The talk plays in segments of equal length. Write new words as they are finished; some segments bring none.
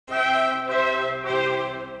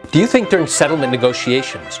Do you think during settlement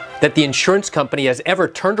negotiations that the insurance company has ever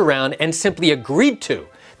turned around and simply agreed to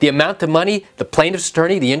the amount of money the plaintiff's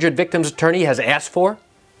attorney, the injured victim's attorney, has asked for?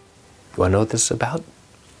 You want to know what this is about?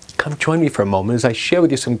 Come join me for a moment as I share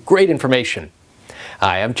with you some great information.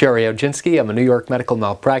 Hi, I'm Gerry Oginski. I'm a New York medical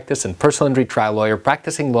malpractice and personal injury trial lawyer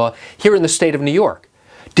practicing law here in the state of New York.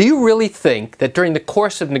 Do you really think that during the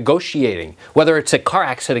course of negotiating, whether it's a car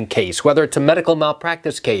accident case, whether it's a medical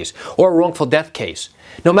malpractice case, or a wrongful death case,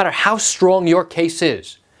 no matter how strong your case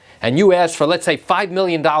is, and you ask for, let's say, $5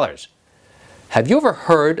 million, have you ever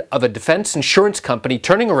heard of a defense insurance company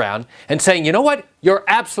turning around and saying, you know what, you're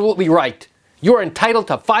absolutely right. You're entitled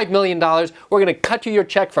to $5 million. We're going to cut you your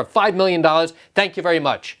check for $5 million. Thank you very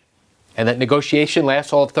much. And that negotiation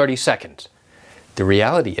lasts all of 30 seconds. The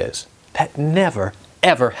reality is that never,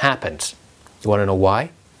 ever happens. You want to know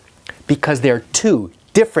why? Because there are two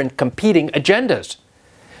different competing agendas.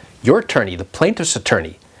 Your attorney, the plaintiff's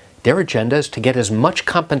attorney, their agenda is to get as much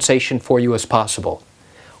compensation for you as possible.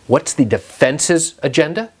 What's the defense's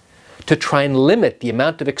agenda? To try and limit the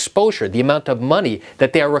amount of exposure, the amount of money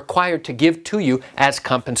that they are required to give to you as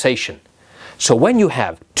compensation. So when you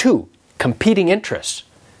have two competing interests,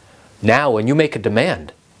 now when you make a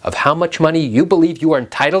demand of how much money you believe you are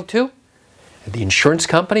entitled to, the insurance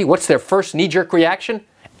company, what's their first knee-jerk reaction?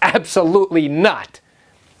 Absolutely not.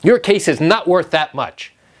 Your case is not worth that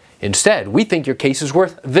much. Instead, we think your case is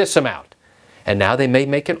worth this amount. And now they may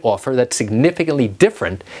make an offer that's significantly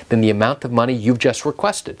different than the amount of money you've just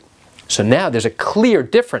requested. So now there's a clear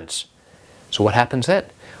difference. So what happens then?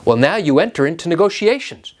 Well, now you enter into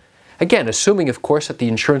negotiations. Again, assuming, of course, that the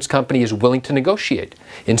insurance company is willing to negotiate.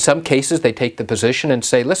 In some cases, they take the position and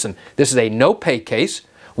say, listen, this is a no-pay case.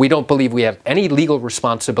 We don't believe we have any legal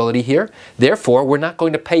responsibility here. Therefore, we're not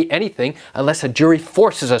going to pay anything unless a jury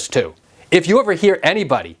forces us to. If you ever hear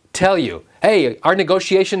anybody tell you, hey, our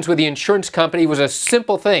negotiations with the insurance company was a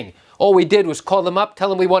simple thing. All we did was call them up, tell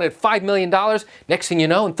them we wanted $5 million. Next thing you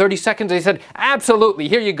know, in 30 seconds, they said, absolutely,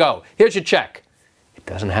 here you go. Here's your check. It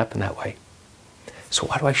doesn't happen that way. So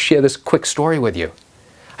why do I share this quick story with you?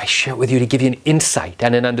 I share it with you to give you an insight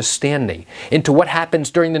and an understanding into what happens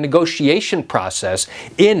during the negotiation process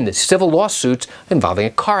in the civil lawsuits involving a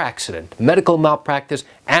car accident, medical malpractice,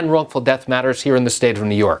 and wrongful death matters here in the state of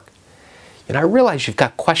New York. And I realize you've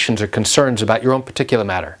got questions or concerns about your own particular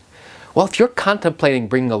matter. Well, if you're contemplating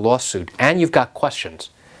bringing a lawsuit and you've got questions,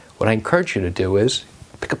 what I encourage you to do is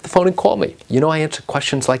pick up the phone and call me. You know I answer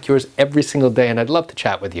questions like yours every single day, and I'd love to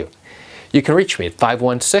chat with you. You can reach me at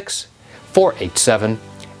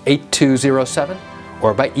 516-487-8207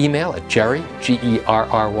 or by email at Gerry,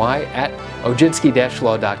 G-E-R-R-Y, at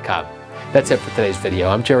oginski-law.com. That's it for today's video.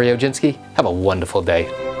 I'm Gerry Oginski. Have a wonderful day.